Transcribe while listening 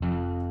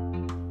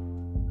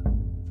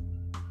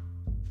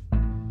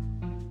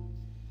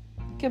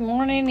Good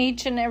morning,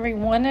 each and every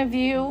one of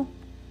you.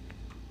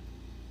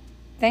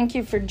 Thank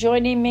you for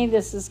joining me.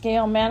 This is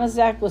Gail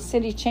Manizak with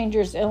City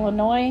Changers,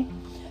 Illinois.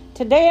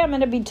 Today I'm going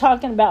to be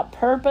talking about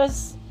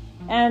purpose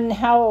and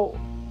how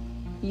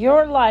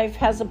your life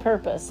has a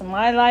purpose. And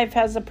my life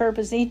has a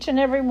purpose. Each and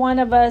every one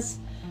of us,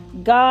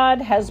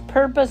 God has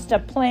purposed a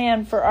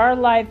plan for our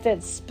life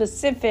that's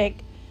specific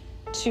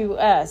to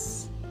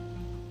us.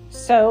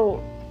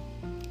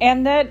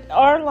 And that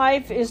our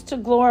life is to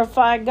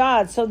glorify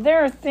God. So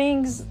there are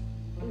things,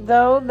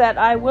 though, that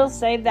I will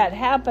say that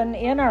happen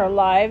in our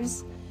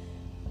lives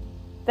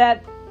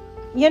that,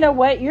 you know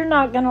what, you're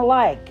not going to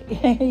like.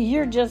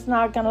 You're just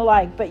not going to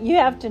like. But you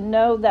have to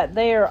know that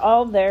they are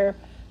all there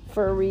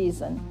for a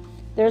reason.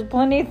 There's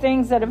plenty of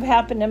things that have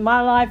happened in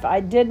my life I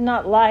did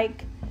not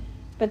like,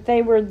 but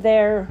they were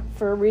there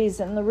for a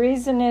reason. The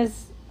reason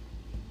is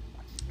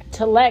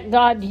to let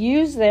God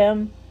use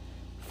them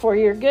for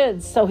your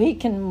good, so he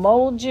can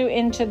mold you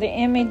into the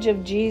image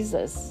of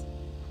Jesus,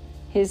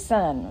 his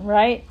son,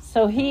 right?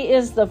 So he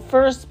is the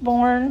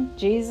firstborn,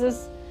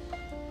 Jesus,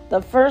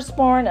 the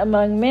firstborn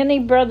among many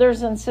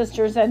brothers and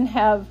sisters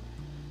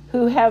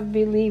who have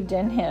believed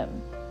in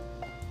him.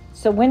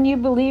 So when you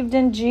believed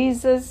in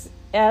Jesus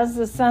as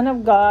the Son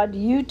of God,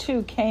 you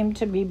too came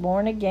to be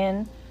born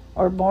again,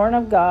 or born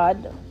of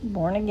God,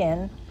 born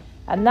again.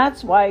 And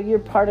that's why you're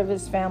part of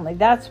his family.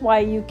 That's why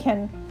you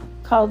can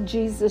call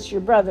Jesus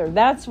your brother.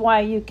 That's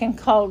why you can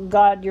call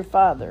God your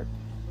Father.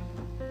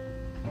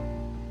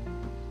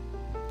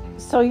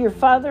 So your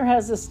Father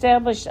has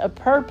established a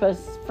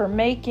purpose for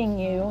making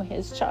you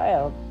his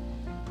child.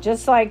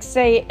 Just like,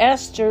 say,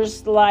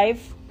 Esther's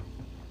life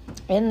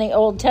in the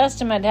Old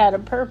Testament had a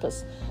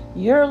purpose.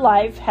 Your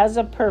life has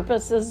a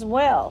purpose as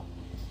well.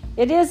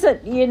 It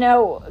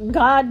isn't,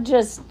 God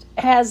just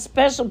has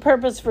special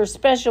purpose for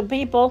special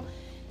people.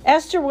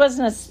 Esther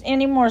wasn't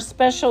any more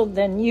special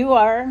than you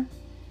are.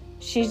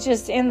 She's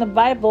just in the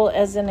Bible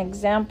as an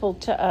example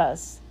to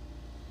us.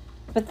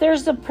 But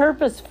there's a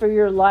purpose for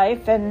your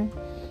life. And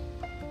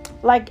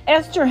like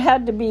Esther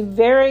had to be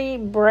very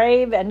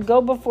brave and go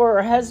before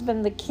her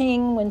husband, the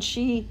king, when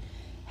she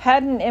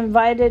hadn't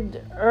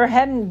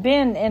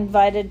been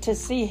invited to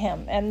see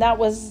him. And that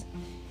was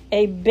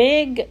a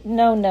big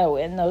no-no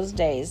in those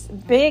days.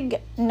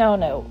 Big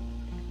no-no.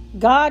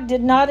 God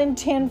did not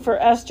intend for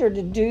Esther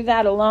to do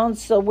that alone.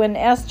 So when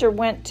Esther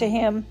went to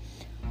him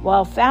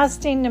while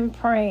fasting and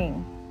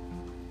praying,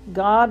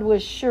 God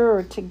was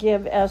sure to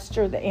give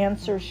Esther the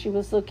answer she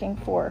was looking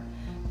for.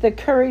 The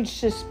courage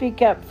to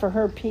speak up for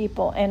her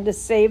people and to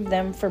save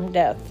them from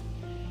death.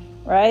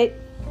 Right?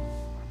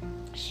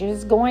 She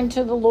was going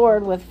to the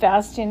Lord with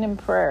fasting and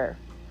prayer.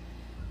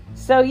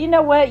 So you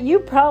know what? You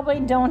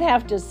probably don't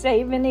have to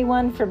save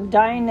anyone from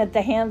dying at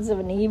the hands of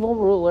an evil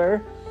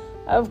ruler,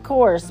 of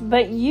course.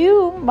 But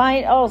you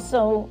might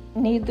also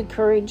need the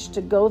courage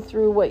to go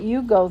through what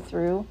you go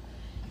through,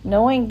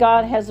 knowing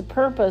God has a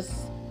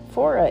purpose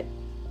for it.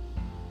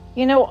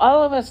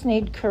 All of us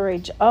need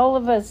courage. All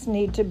of us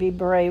need to be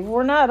brave.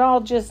 We're not all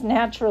just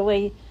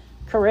naturally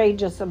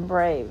courageous and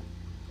brave.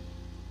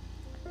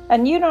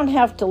 And you don't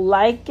have to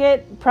like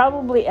it.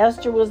 Probably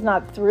Esther was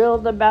not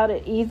thrilled about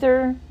it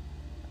either.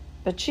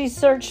 But she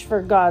searched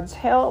for God's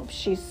help.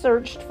 She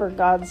searched for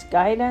God's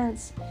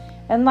guidance.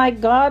 And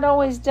like God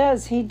always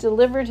does, he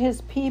delivered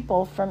his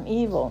people from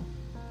evil.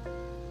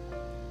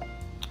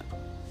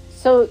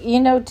 So,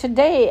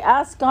 today,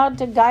 ask God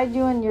to guide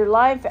you in your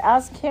life.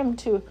 Ask him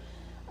to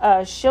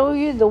show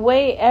you the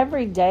way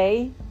every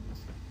day.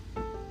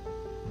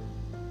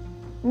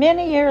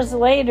 Many years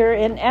later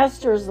in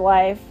Esther's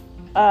life,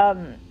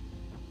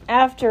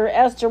 after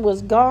Esther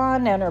was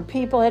gone and her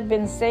people had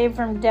been saved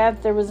from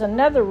death, there was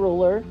another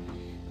ruler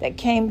that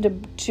came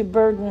to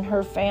burden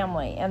her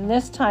family. And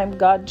this time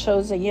God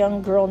chose a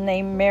young girl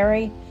named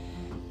Mary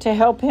to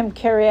help him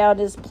carry out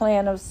his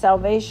plan of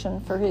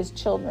salvation for his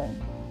children.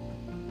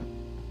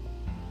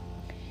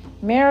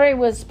 Mary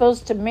was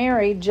supposed to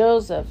marry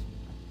Joseph.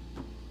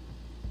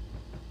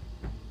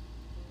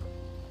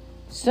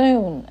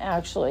 Soon,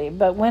 actually.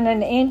 But when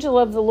an angel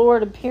of the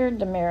Lord appeared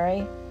to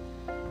Mary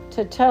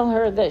to tell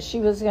her that she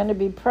was going to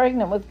be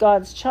pregnant with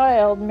God's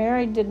child,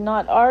 Mary did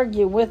not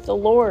argue with the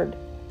Lord.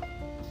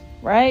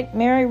 Right?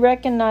 Mary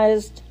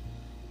recognized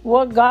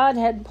what God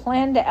had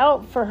planned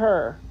out for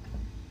her.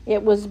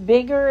 It was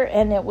bigger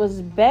and it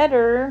was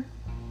better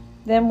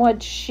than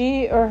what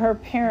she or her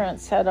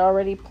parents had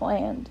already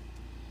planned.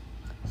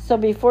 So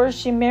before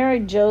she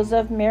married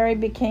Joseph, Mary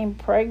became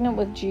pregnant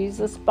with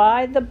Jesus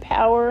by the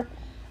power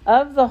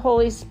of the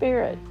Holy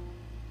Spirit.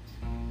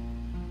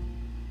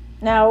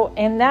 Now,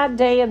 in that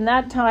day and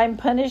that time,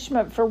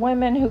 punishment for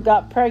women who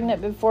got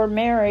pregnant before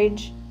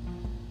marriage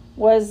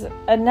was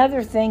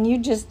another thing you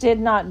just did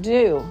not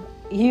do.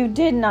 You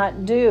did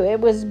not do. It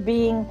was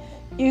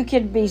you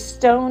could be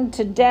stoned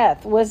to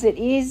death. Was it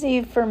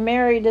easy for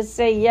Mary to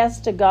say yes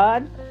to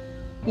God?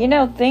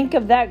 Think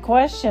of that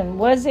question.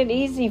 Was it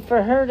easy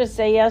for her to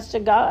say yes to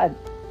God?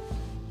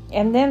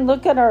 And then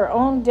look at our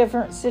own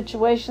different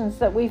situations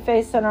that we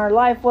face in our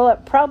life. Well,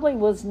 it probably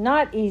was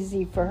not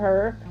easy for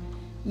her,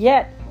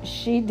 yet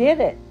she did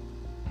it.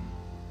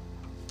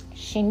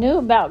 She knew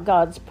about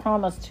God's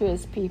promise to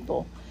his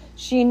people.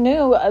 She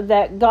knew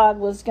that God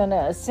was going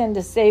to send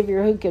a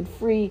Savior who could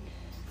free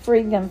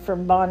them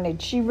from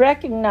bondage. She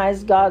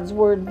recognized God's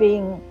word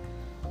being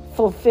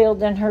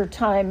fulfilled in her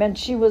time, and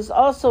she was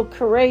also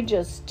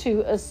courageous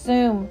to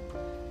assume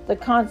the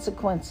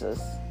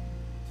consequences.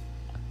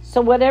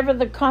 So whatever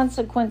the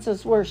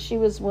consequences were, she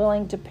was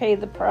willing to pay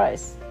the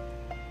price.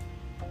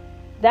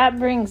 That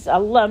brings a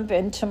lump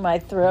into my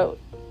throat.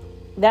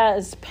 That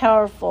is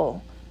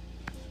powerful.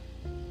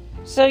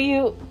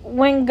 So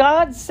when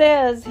God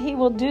says he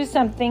will do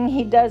something,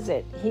 he does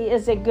it. He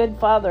is a good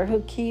father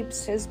who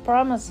keeps his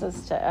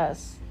promises to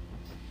us.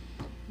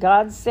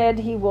 God said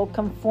he will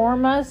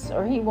conform us,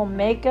 or he will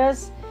make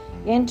us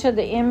into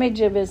the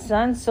image of his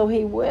son, so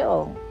he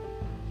will.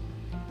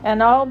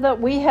 And all that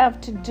we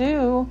have to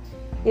do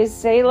is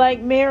say,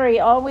 like Mary,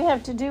 all we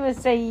have to do is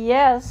say,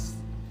 yes,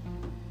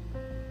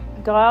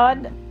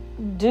 God,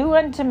 do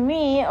unto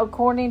me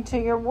according to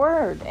your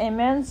word.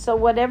 Amen. So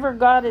whatever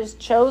God has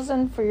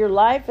chosen for your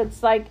life,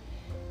 it's like,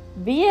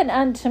 be it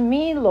unto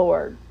me,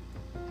 Lord.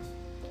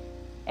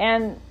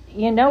 And,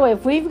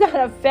 if we've got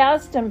to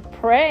fast and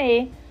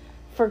pray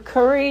for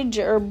courage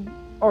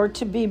or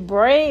to be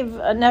brave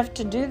enough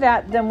to do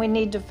that, then we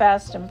need to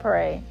fast and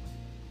pray.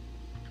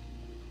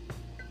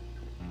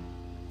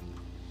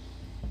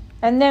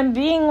 And then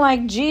being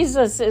like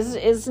Jesus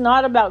is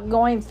not about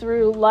going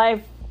through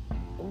life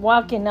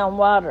walking on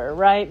water,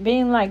 right?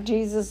 Being like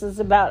Jesus is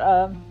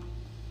about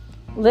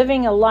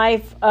living a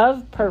life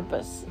of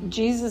purpose.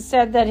 Jesus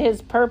said that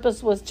his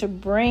purpose was to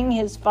bring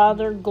his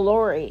Father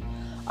glory.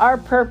 Our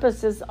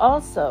purpose is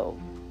also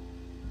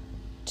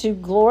to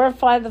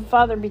glorify the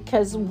Father,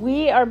 because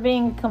we are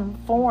being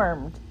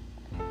conformed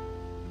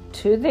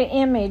to the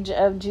image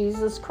of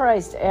Jesus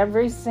Christ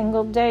every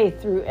single day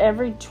through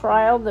every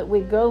trial that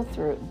we go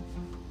through.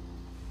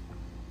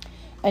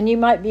 And you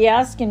might be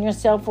asking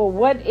yourself, well,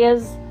 what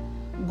is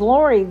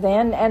glory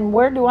then, and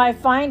where do I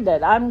find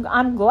it?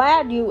 I'm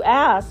glad you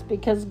asked,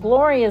 because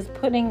glory is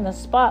putting the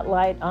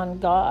spotlight on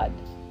God.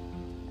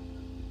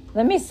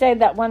 Let me say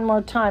that one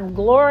more time.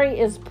 Glory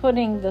is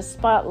putting the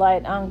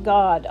spotlight on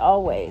God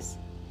always.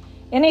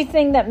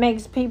 Anything that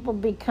makes people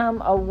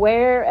become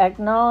aware,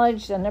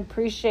 acknowledge, and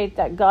appreciate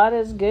that God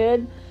is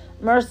good,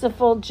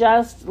 merciful,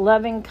 just,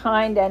 loving,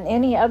 kind, and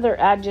any other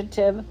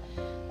adjective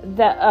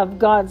that of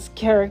God's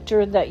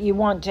character that you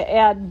want to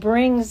add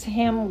brings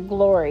him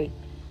glory.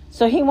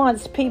 So he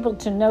wants people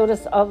to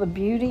notice all the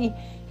beauty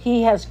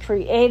he has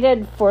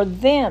created for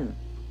them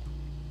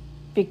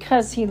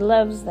because he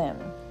loves them.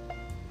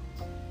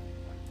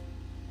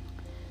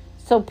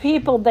 So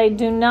people, they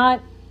do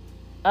not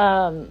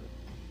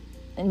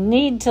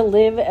need to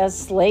live as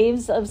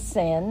slaves of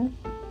sin.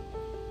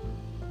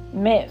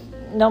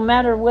 No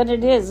matter what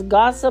it is,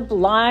 gossip,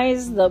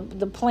 lies, the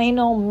plain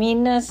old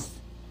meanness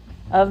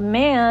of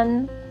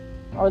man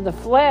or the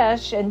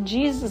flesh, and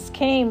Jesus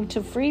came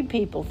to free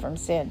people from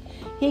sin.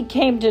 He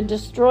came to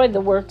destroy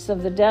the works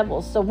of the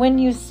devil. So when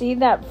you see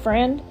that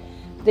friend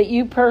that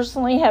you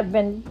personally have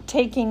been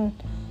taking,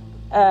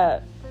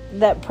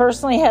 that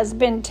personally has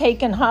been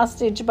taken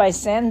hostage by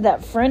sin,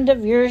 that friend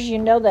of yours,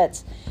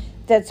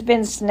 that's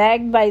been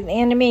snagged by the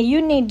enemy,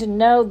 you need to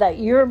know that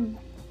your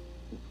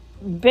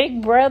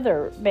big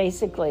brother,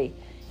 basically,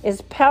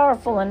 is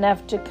powerful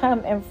enough to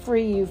come and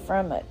free you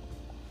from it.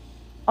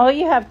 All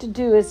you have to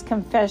do is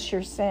confess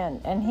your sin,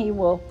 and he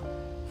will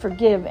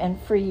forgive and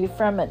free you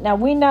from it. Now,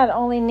 we not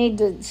only need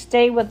to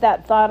stay with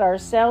that thought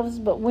ourselves,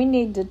 but we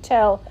need to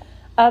tell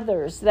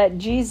others that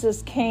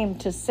Jesus came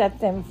to set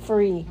them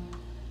free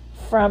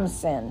from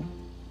sin.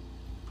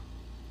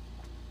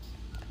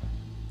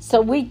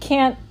 So we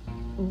can't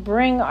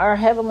bring our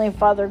Heavenly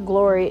Father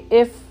glory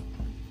if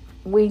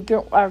we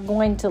are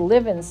going to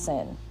live in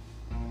sin.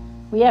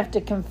 We have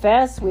to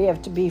confess, we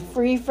have to be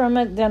free from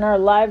it, then our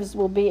lives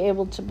will be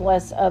able to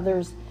bless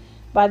others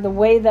by the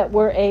way that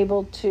we're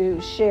able to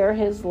share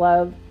his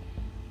love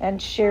and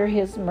share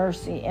his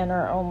mercy in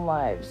our own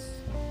lives.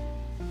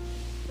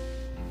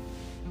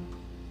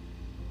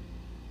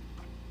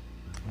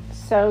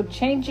 So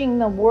changing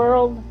the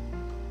world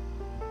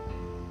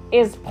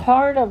is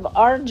part of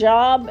our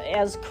job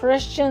as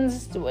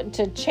Christians,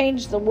 to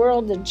change the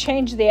world, to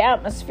change the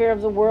atmosphere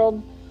of the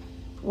world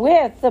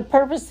with the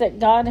purpose that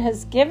God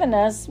has given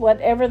us,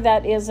 whatever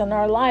that is in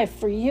our life.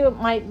 For you, it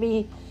might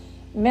be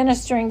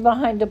ministering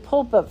behind a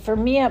pulpit. For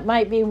me, it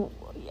might be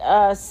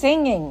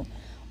singing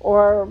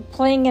or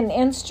playing an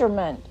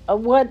instrument, or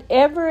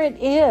whatever it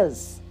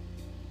is.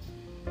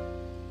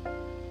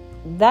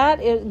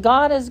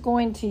 God is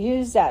going to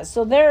use that.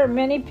 So there are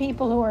many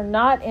people who are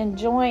not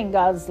enjoying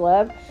God's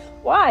love.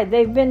 Why?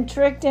 They've been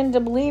tricked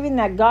into believing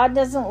that God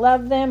doesn't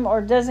love them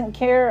or doesn't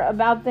care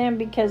about them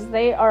because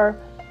they are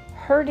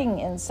hurting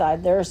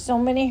inside. There are so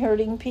many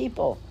hurting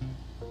people.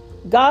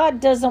 God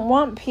doesn't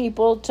want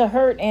people to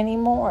hurt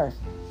anymore.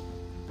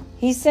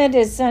 He sent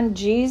his son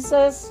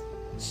Jesus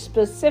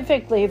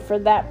specifically for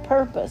that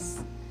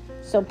purpose,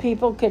 so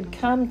people could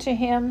come to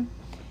him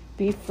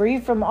Be free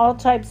from all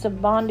types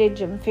of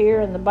bondage and fear.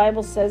 And the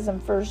Bible says in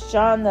 1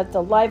 John that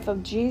the life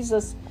of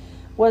Jesus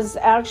was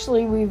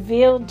actually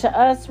revealed to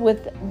us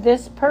with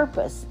this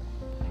purpose.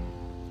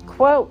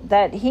 Quote,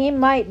 that he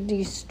might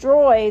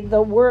destroy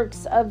the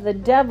works of the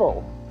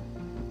devil.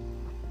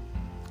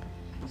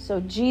 So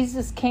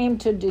Jesus came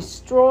to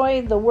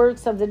destroy the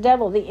works of the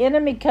devil. The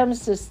enemy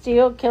comes to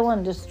steal, kill,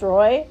 and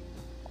destroy.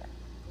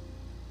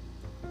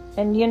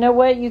 And you know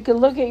what? You can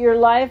look at your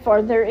life.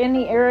 Are there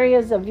any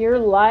areas of your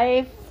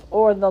life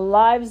or the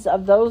lives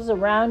of those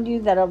around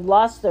you that have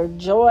lost their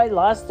joy,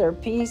 lost their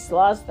peace,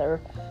 lost their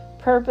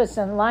purpose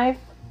in life?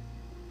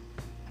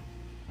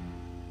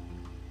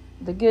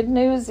 The good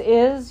news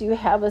is you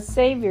have a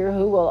Savior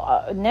who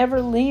will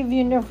never leave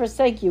you nor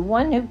forsake you.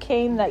 One who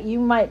came that you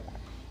might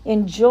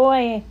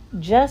enjoy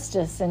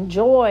justice and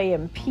joy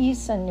and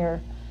peace in your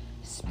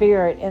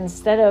spirit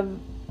instead of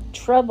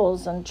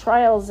troubles and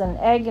trials and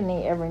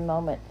agony every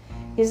moment.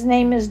 His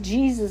name is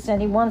Jesus,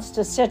 and he wants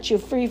to set you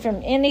free from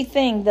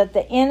anything that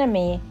the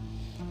enemy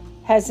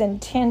has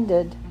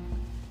intended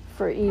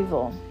for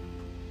evil.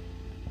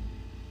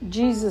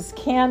 Jesus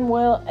can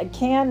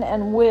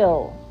and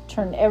will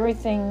turn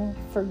everything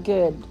for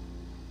good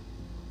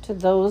to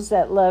those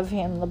that love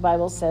him. The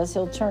Bible says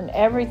he'll turn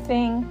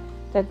everything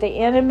that the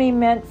enemy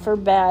meant for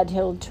bad,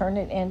 he'll turn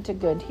it into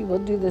good. He will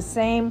do the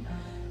same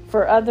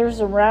for others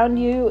around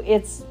you.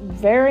 It's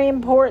very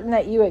important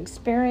that you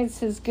experience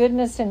his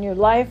goodness in your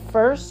life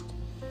first,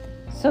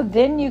 so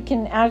then you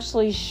can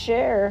actually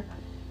share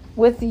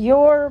with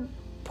your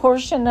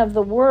portion of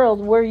the world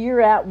where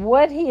you're at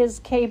what he is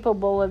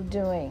capable of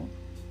doing.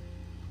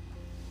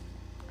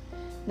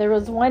 There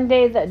was one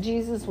day that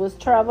Jesus was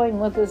traveling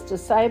with his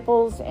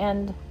disciples,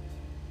 and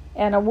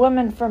a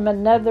woman from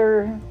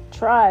another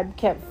tribe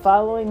kept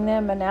following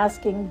them and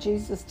asking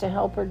Jesus to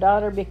help her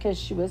daughter because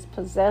she was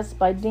possessed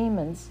by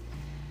demons.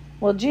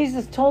 Well,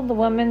 Jesus told the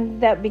woman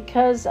that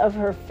because of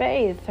her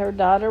faith, her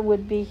daughter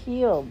would be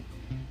healed,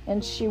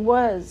 and she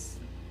was.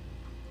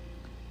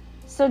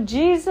 So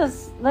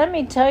Jesus, let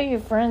me tell you,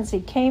 friends,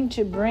 he came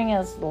to bring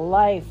us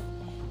life.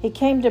 He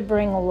came to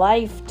bring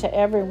life to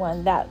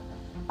everyone, that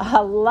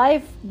a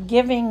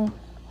life-giving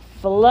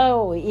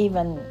flow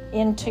even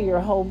into your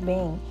whole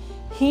being.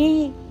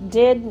 He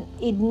did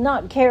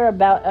not care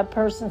about a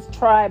person's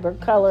tribe or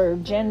color or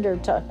gender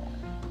to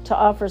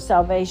offer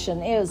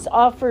salvation. It was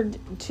offered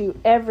to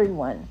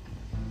everyone.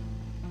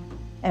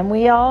 And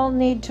we all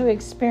need to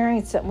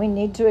experience it. We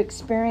need to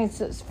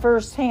experience it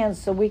firsthand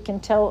so we can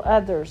tell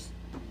others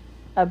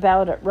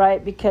about it,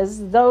 right?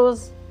 Because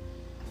those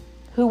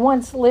who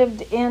once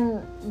lived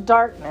in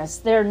darkness,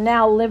 they're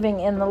now living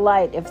in the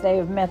light if they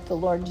have met the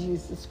Lord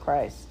Jesus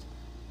Christ.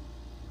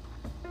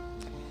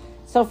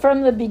 So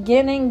from the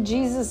beginning,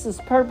 Jesus'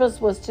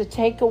 purpose was to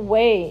take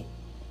away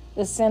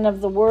the sin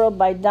of the world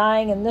by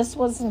dying, and this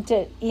wasn't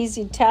an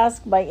easy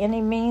task by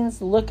any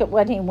means. Look at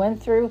what he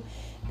went through,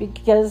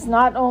 because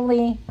not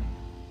only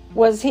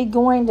was he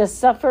going to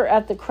suffer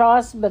at the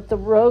cross, but the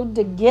road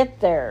to get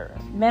there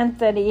meant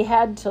that he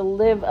had to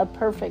live a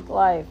perfect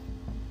life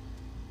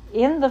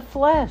in the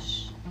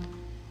flesh.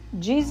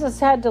 Jesus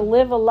had to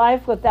live a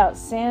life without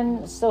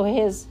sin so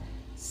his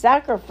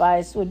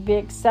sacrifice would be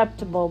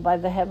acceptable by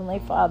the Heavenly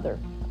Father.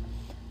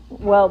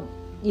 Well,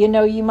 you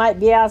know, you might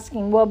be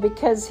asking, well,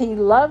 because he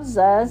loves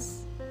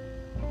us,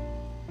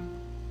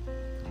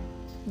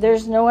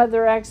 there's no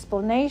other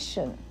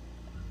explanation.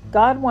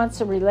 God wants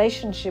a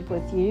relationship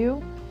with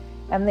you,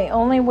 and the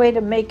only way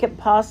to make it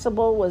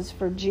possible was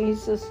for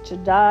Jesus to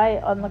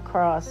die on the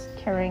cross,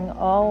 carrying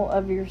all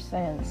of your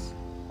sins.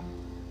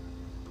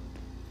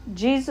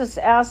 Jesus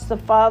asked the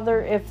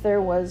Father if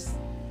there was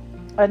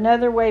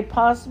another way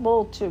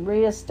possible to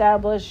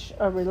reestablish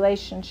a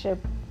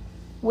relationship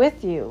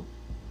with you.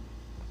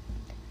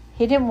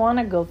 He didn't want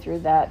to go through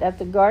that at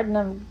the Garden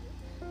of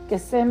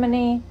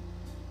Gethsemane.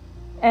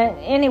 And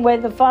anyway,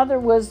 the Father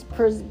was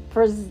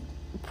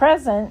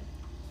persistent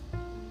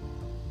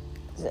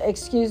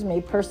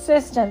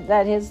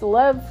that his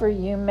love for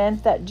you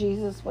meant that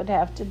Jesus would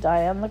have to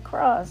die on the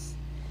cross.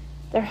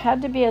 There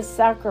had to be a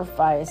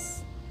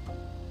sacrifice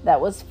that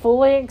was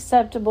fully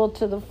acceptable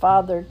to the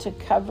Father to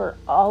cover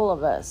all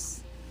of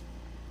us.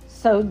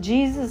 So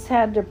Jesus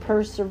had to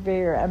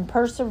persevere, and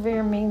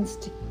persevere means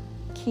to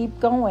keep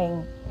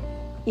going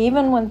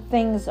even when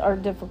things are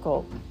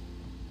difficult.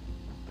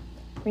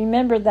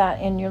 Remember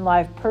that in your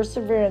life.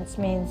 Perseverance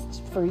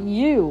means for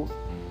you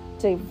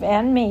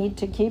and me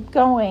to keep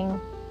going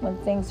when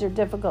things are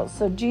difficult.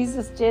 So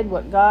Jesus did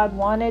what God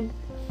wanted,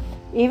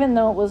 even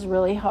though it was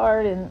really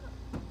hard. And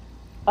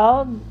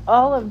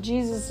all of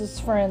Jesus'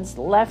 friends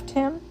left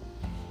him,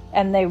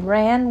 and they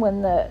ran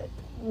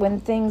when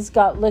things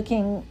got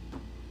looking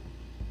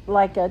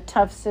like a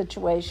tough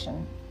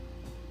situation.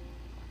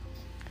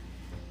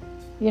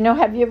 You know,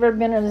 have you ever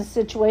been in a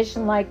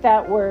situation like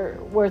that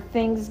where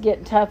things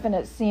get tough and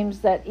it seems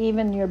that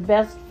even your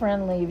best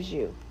friend leaves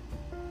you?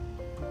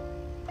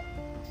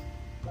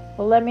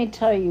 Well, let me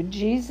tell you,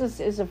 Jesus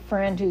is a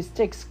friend who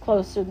sticks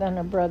closer than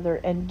a brother,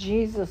 and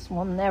Jesus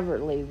will never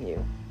leave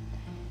you.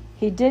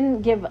 He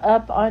didn't give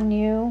up on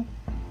you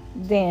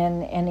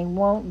then, and he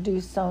won't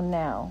do so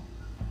now.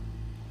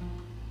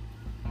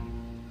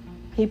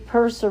 He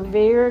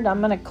persevered. I'm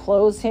going to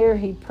close here.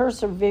 He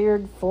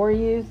persevered for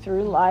you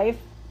through life.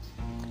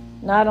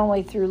 Not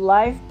only through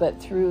life, but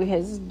through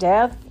his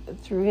death,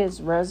 through his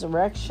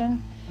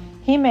resurrection.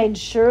 He made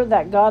sure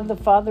that God the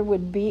Father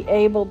would be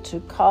able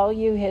to call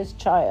you his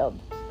child.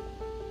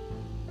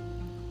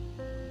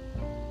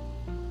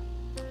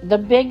 The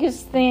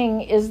biggest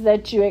thing is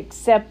that you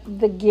accept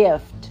the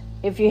gift.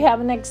 If you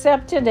haven't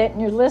accepted it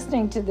and you're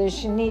listening to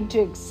this, you need to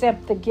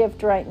accept the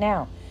gift right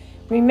now.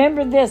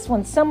 Remember this,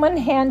 when someone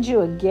hands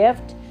you a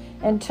gift,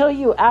 until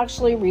you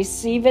actually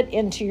receive it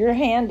into your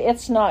hand,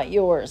 it's not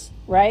yours,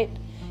 right?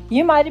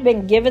 You might have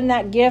been given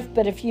that gift,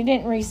 but if you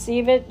didn't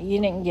receive it, you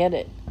didn't get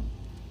it.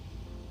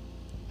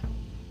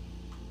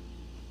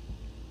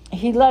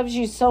 He loves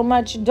you so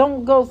much.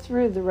 Don't go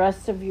through the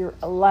rest of your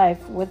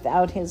life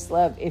without his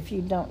love if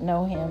you don't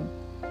know him.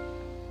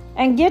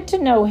 And get to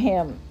know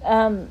him.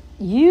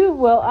 You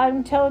will,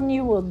 I'm telling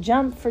you, will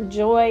jump for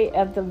joy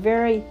at the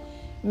very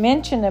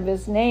mention of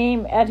his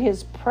name, at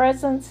his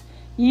presence.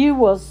 You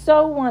will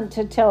so want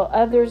to tell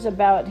others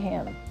about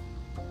him.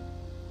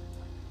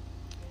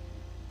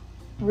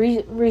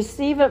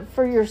 Receive it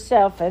for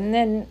yourself, and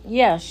then,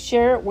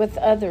 share it with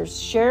others.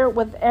 Share it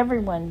with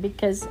everyone,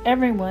 because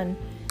everyone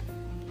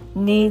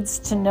needs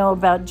to know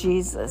about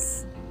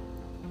Jesus.